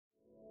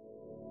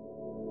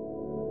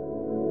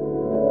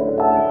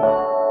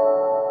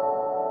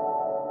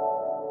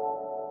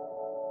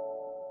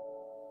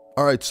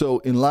right, so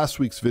in last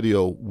week's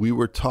video, we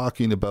were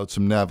talking about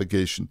some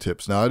navigation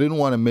tips. Now, I didn't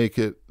want to make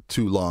it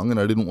too long, and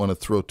I didn't want to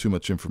throw too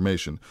much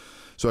information.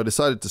 So I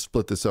decided to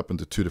split this up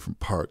into two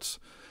different parts.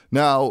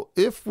 Now,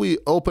 if we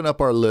open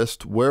up our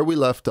list where we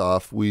left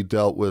off, we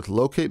dealt with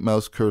locate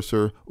mouse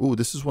cursor. Ooh,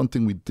 this is one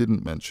thing we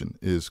didn't mention,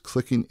 is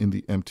clicking in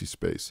the empty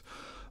space.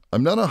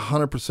 I'm not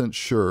 100%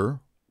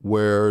 sure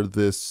where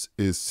this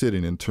is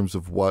sitting in terms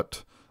of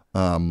what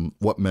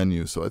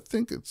menu. So I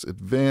think it's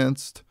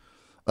advanced.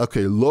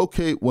 Okay,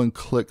 locate when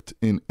clicked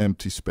in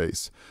empty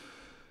space.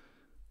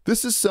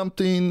 This is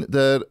something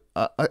that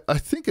I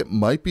think it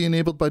might be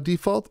enabled by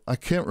default. I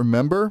can't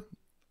remember.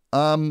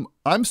 I'm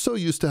so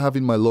used to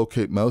having my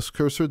locate mouse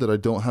cursor that I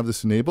don't have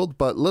this enabled,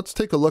 but let's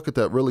take a look at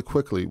that really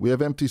quickly. We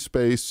have empty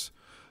space.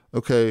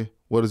 Okay,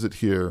 what is it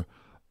here?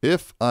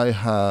 If I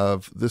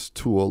have this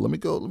tool, let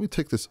me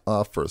take this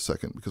off for a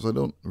second because I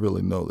don't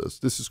really know this.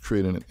 This is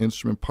creating an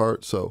instrument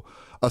part. So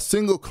a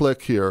single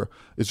click here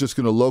is just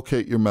going to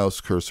locate your mouse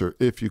cursor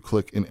if you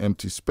click in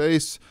empty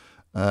space.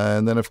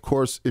 And then of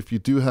course, if you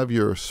do have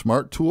your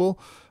smart tool,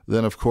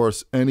 then of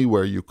course,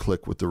 anywhere you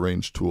click with the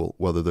range tool,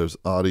 whether there's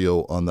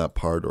audio on that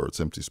part or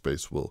it's empty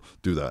space, will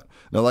do that.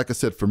 Now, like I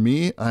said, for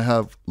me, I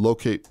have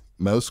locate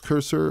mouse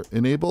cursor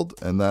enabled,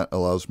 and that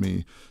allows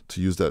me to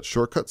use that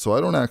shortcut. So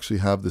I don't actually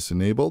have this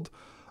enabled.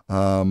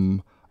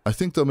 I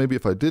think though maybe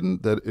if I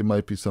didn't, that it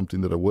might be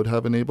something that I would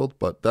have enabled,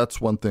 but that's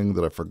one thing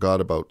that I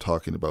forgot about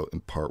talking about in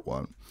part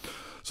one.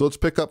 So let's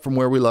pick up from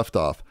where we left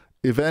off.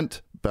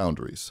 Event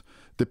boundaries.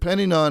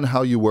 Depending on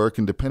how you work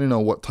and depending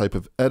on what type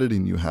of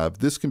editing you have,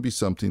 this can be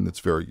something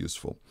that's very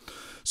useful.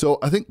 So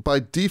I think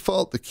by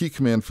default, the key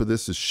command for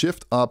this is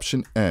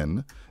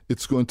Shift-Option-N.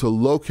 It's going to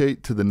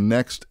locate to the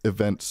next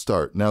event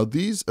start. Now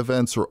these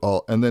events are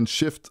all, and then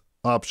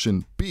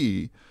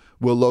Shift-Option-B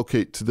will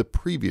locate to the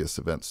previous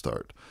event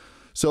start.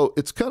 So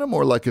it's kind of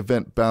more like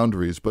event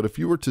boundaries, but if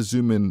you were to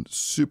zoom in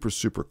super,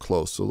 super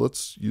close, so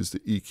let's use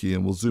the E key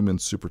and we'll zoom in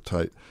super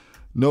tight.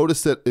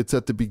 Notice that it's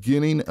at the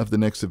beginning of the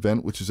next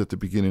event, which is at the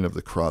beginning of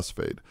the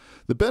crossfade.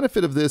 The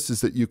benefit of this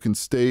is that you can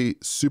stay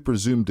super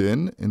zoomed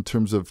in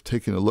terms of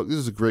taking a look. This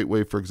is a great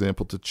way, for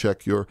example, to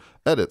check your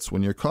edits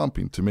when you're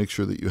comping to make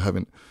sure that you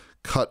haven't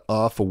cut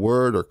off a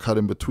word or cut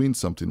in between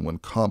something when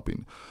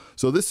comping.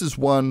 So this is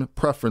one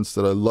preference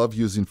that I love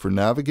using for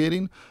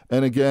navigating.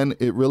 And again,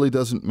 it really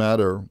doesn't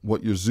matter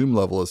what your zoom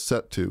level is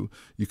set to.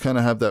 You kind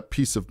of have that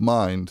peace of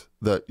mind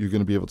that you're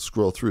going to be able to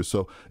scroll through.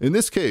 So in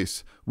this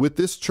case, with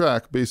this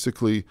track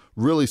basically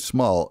really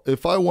small,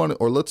 if I want,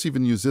 or let's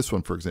even use this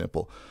one, for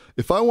example,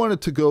 if I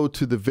wanted to go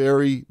to the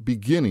very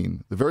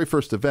beginning, the very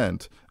first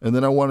event, and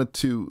then I wanted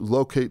to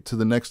locate to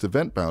the next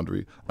event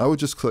boundary, I would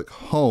just click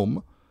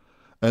home,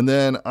 and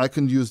then I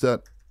can use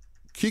that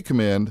key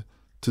command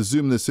to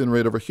zoom this in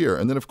right over here.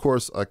 And then of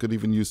course, I could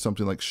even use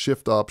something like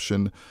Shift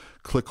Option,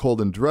 click,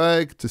 hold, and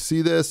drag to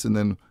see this, and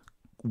then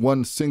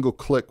one single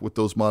click with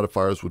those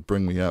modifiers would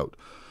bring me out.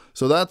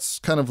 So that's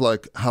kind of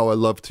like how I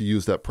love to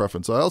use that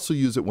preference. I also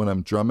use it when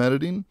I'm drum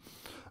editing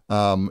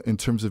in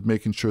terms of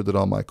making sure that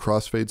all my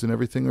crossfades and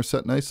everything are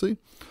set nicely.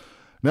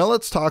 Now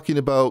let's talking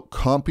about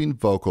comping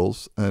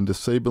vocals and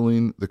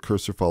disabling the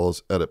cursor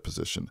follows edit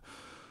position.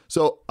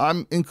 So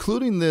I'm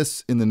including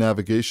this in the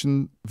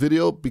navigation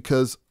video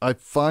because I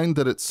find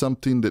that it's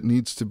something that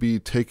needs to be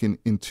taken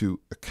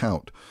into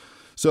account.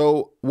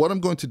 So what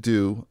I'm going to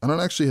do, I don't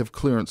actually have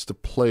clearance to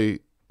play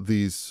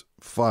these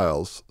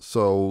files.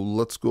 So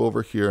let's go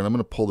over here and I'm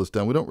going to pull this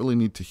down. We don't really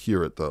need to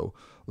hear it though.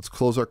 Let's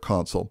close our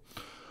console.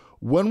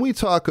 When we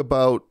talk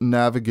about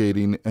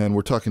navigating and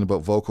we're talking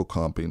about vocal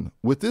comping,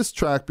 with this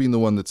track being the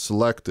one that's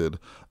selected,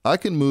 I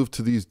can move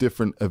to these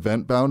different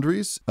event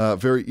boundaries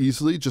very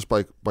easily just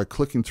by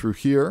clicking through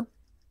here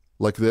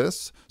like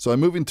this. So I'm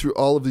moving through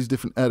all of these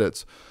different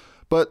edits.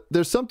 But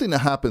there's something that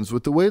happens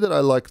with the way that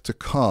I like to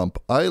comp.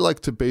 I like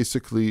to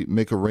basically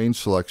make a range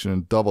selection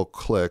and double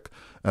click,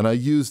 and I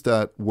use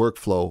that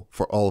workflow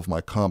for all of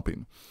my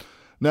comping.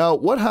 Now,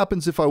 what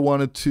happens if I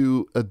wanted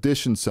to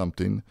addition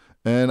something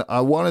and I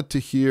wanted to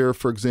hear,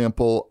 for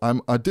example, I'm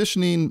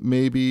auditioning,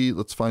 maybe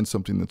let's find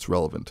something that's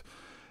relevant.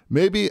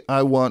 Maybe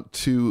I want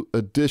to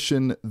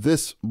addition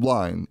this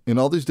line in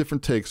all these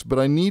different takes, but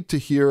I need to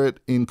hear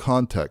it in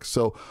context.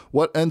 So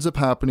what ends up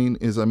happening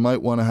is I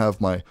might want to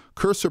have my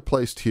cursor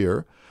placed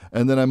here,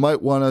 and then I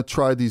might want to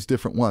try these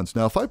different ones.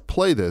 Now, if I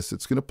play this,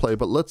 it's going to play,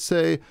 but let's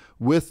say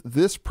with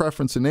this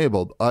preference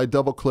enabled, I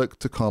double click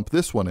to comp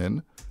this one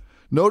in.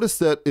 Notice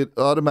that it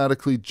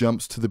automatically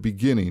jumps to the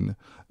beginning,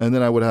 and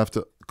then I would have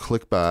to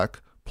click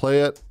back,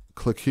 play it,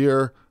 click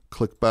here,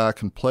 click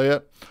back and play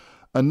it.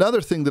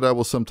 Another thing that I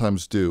will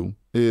sometimes do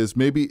is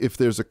maybe if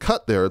there's a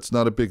cut there, it's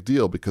not a big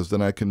deal because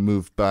then I can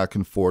move back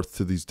and forth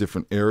to these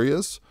different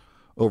areas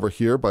over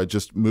here by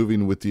just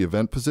moving with the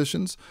event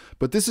positions.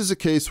 But this is a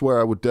case where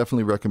I would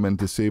definitely recommend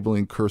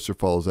disabling cursor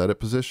follows edit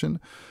position,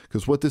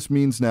 because what this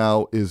means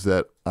now is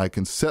that I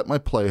can set my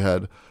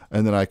playhead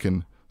and then I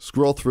can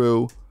scroll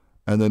through,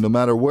 and then no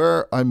matter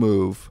where I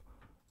move,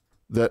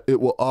 that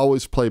it will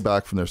always play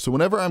back from there. So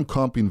whenever I'm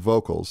comping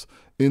vocals,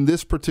 in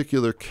this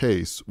particular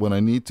case, when I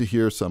need to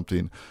hear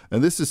something,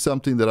 and this is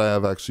something that I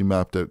have actually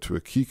mapped out to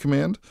a key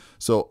command,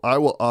 so I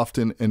will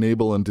often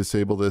enable and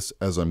disable this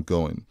as I'm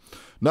going.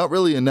 Not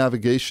really a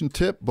navigation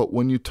tip, but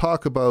when you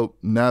talk about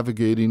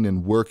navigating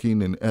and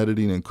working and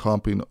editing and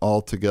comping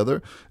all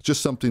together, it's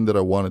just something that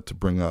I wanted to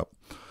bring up.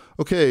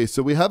 Okay,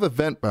 so we have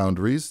event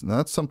boundaries, and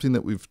that's something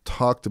that we've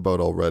talked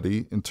about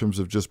already in terms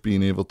of just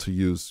being able to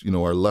use,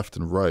 our left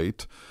and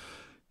right.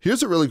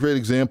 Here's a really great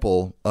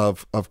example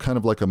of kind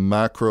of like a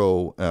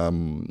macro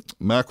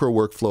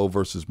workflow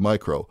versus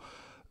micro.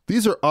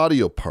 These are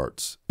audio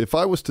parts. If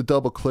I was to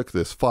double click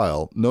this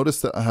file,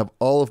 notice that I have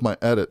all of my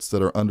edits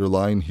that are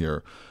underlined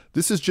here.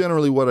 This is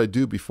generally what I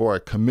do before I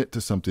commit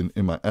to something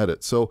in my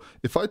edit. So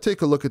if I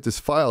take a look at this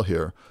file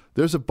here,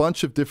 there's a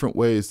bunch of different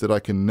ways that I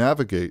can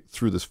navigate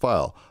through this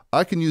file.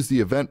 I can use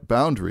the event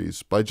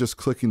boundaries by just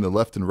clicking the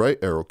left and right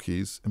arrow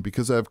keys. And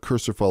because I have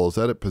cursor follows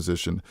edit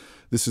position,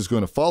 this is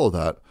going to follow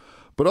that.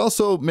 But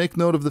also make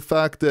note of the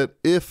fact that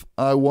if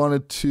I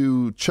wanted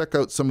to check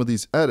out some of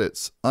these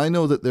edits, I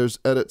know that there's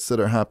edits that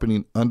are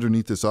happening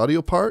underneath this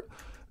audio part.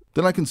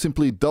 Then I can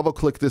simply double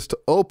click this to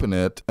open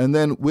it. And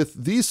then with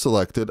these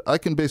selected, I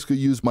can basically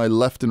use my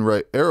left and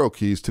right arrow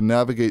keys to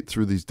navigate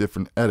through these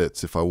different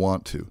edits if I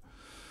want to.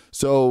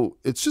 So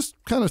it's just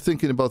kind of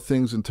thinking about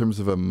things in terms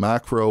of a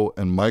macro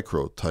and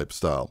micro type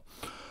style.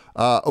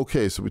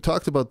 Okay, so we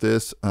talked about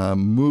this,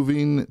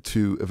 moving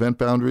to event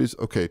boundaries.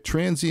 Okay,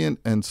 transient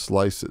and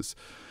slices.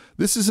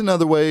 This is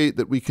another way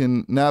that we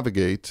can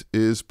navigate,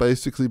 is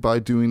basically by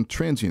doing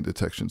transient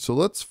detection. So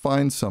let's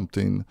find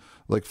something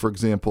like, for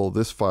example,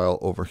 this file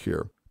over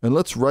here. And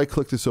let's right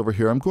click this over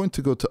here. I'm going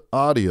to go to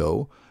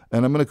audio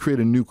and I'm going to create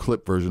a new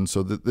clip version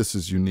so that this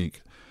is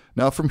unique.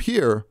 Now from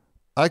here,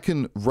 I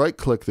can right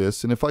click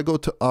this, and if I go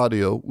to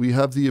audio, we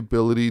have the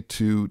ability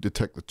to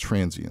detect the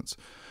transients.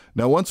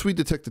 Now, once we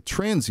detect the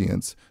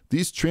transients,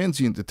 these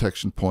transient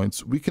detection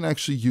points, we can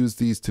actually use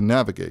these to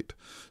navigate.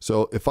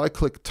 So if I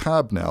click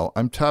tab now,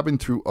 I'm tabbing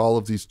through all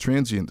of these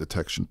transient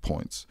detection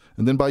points.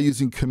 And then by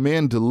using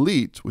Command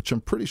Delete, which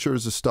I'm pretty sure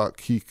is a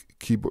stock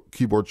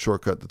keyboard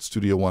shortcut that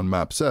Studio One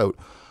maps out,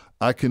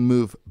 I can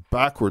move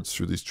backwards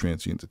through these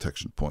transient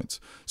detection points.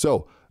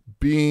 So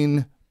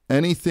being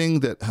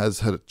anything that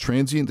has had a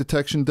transient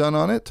detection done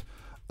on it,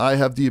 I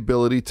have the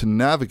ability to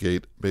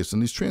navigate based on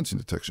these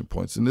transient detection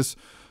points. And this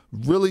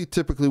really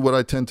typically what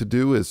I tend to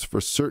do is for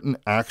certain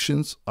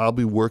actions, I'll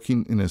be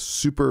working in a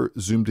super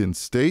zoomed in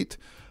state,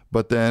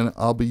 but then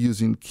I'll be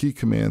using key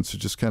commands to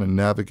just kind of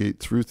navigate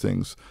through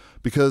things,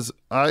 because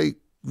I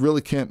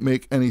really can't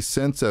make any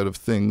sense out of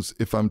things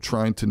if I'm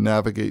trying to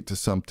navigate to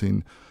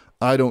something.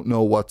 I don't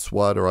know what's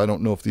what, or I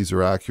don't know if these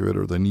are accurate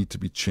or they need to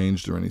be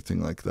changed or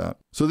anything like that.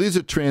 So these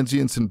are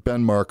transients and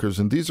bend markers,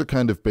 and these are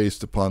kind of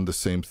based upon the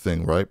same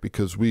thing, right?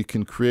 Because we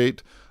can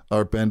create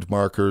our bend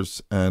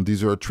markers, and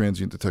these are our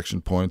transient detection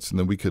points, and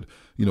then we could,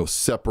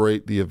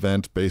 separate the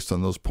event based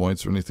on those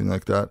points or anything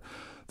like that.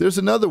 There's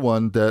another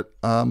one that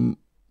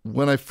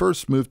when I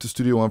first moved to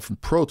Studio One from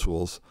Pro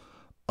Tools,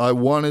 I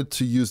wanted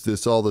to use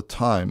this all the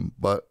time,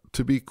 but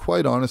to be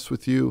quite honest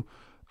with you,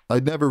 I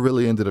never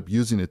really ended up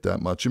using it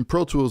that much. In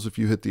Pro Tools, if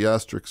you hit the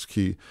asterisk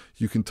key,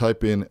 you can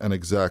type in an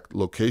exact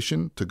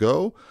location to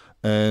go.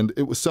 And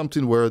it was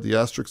something where the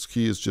asterisk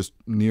key is just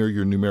near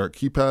your numeric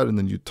keypad, and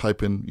then you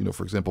type in,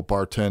 for example,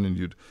 bar 10, and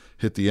you'd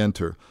hit the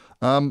enter.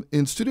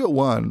 In Studio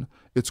One,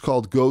 it's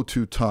called go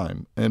to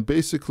time. And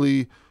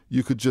basically,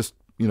 you could just,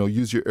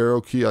 use your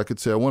arrow key. I could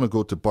say, I want to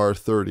go to bar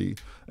 30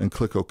 and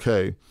click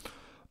OK.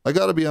 I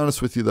got to be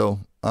honest with you, though.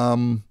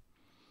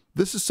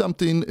 This is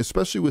something,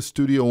 especially with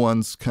Studio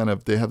One's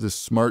they have this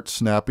smart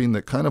snapping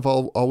that kind of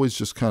always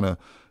just kind of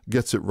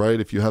gets it right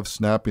if you have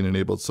snapping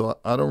enabled. So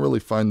I don't really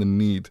find the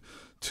need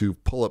to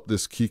pull up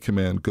this key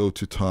command, go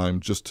to time,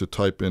 just to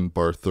type in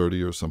bar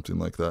 30 or something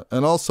like that.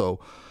 And also,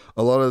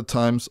 a lot of the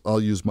times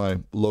I'll use my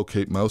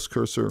locate mouse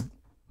cursor.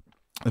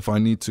 If I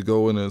need to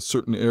go in a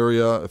certain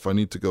area, if I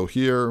need to go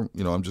here,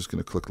 I'm just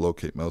going to click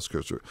locate mouse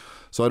cursor.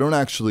 So I don't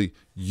actually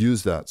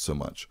use that so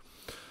much.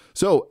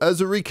 So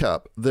as a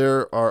recap,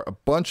 there are a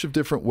bunch of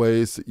different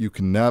ways that you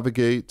can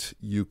navigate.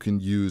 You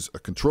can use a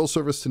control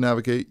surface to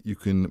navigate. You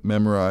can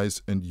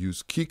memorize and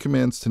use key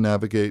commands to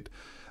navigate.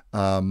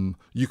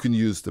 You can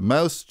use the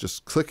mouse,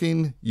 just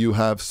clicking. You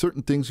have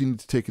certain things you need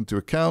to take into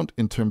account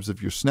in terms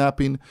of your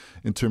snapping,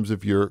 in terms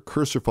of your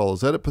cursor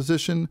follows edit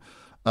position.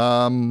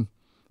 And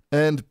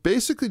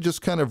basically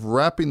just kind of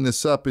wrapping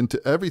this up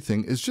into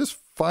everything is just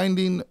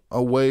finding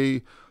a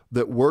way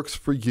that works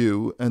for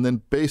you, and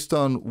then based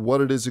on what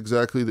it is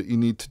exactly that you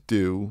need to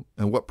do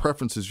and what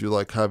preferences you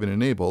like having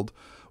enabled,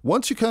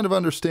 once you kind of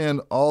understand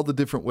all the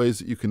different ways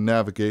that you can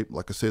navigate,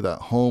 like I say,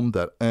 that home,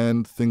 that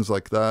end, things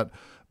like that,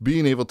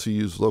 being able to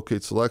use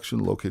locate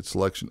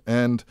selection,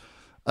 end,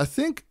 I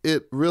think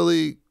it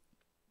really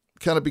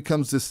kind of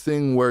becomes this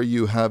thing where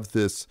you have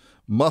this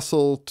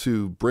muscle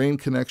to brain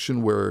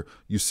connection where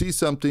you see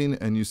something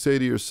and you say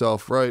to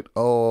yourself, right,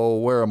 oh,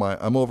 where am I?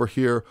 I'm over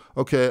here.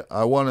 Okay,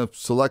 I want to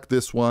select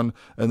this one.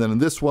 And then in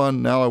this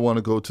one, now I want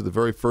to go to the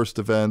very first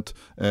event,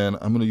 and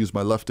I'm going to use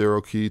my left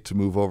arrow key to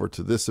move over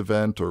to this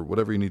event or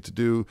whatever you need to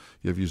do.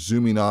 You have your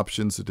zooming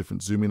options, the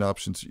different zooming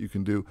options that you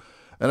can do.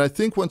 And I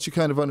think once you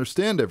kind of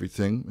understand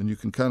everything and you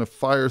can kind of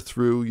fire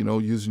through,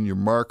 using your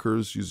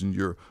markers, using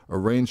your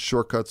arranged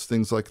shortcuts,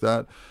 things like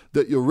that,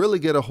 that you'll really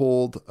get a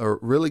hold or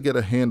really get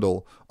a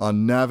handle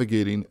on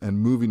navigating and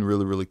moving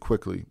really, really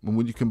quickly. And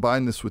when you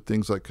combine this with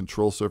things like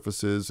control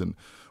surfaces, and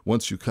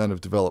once you kind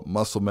of develop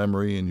muscle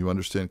memory and you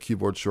understand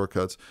keyboard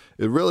shortcuts,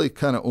 it really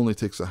kind of only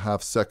takes a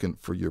half second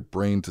for your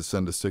brain to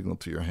send a signal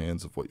to your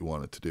hands of what you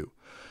want it to do.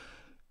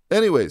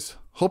 Anyways,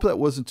 hope that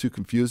wasn't too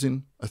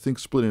confusing. I think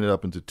splitting it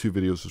up into 2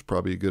 videos was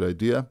probably a good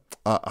idea.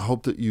 I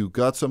hope that you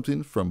got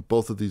something from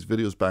both of these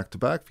videos back to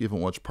back. If you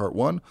haven't watched part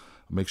 1,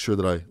 I'll make sure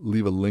that I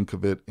leave a link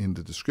of it in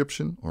the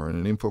description or in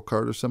an info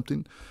card or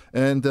something.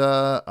 And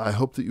I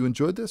hope that you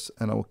enjoyed this,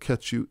 and I will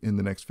catch you in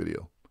the next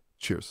video.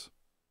 Cheers.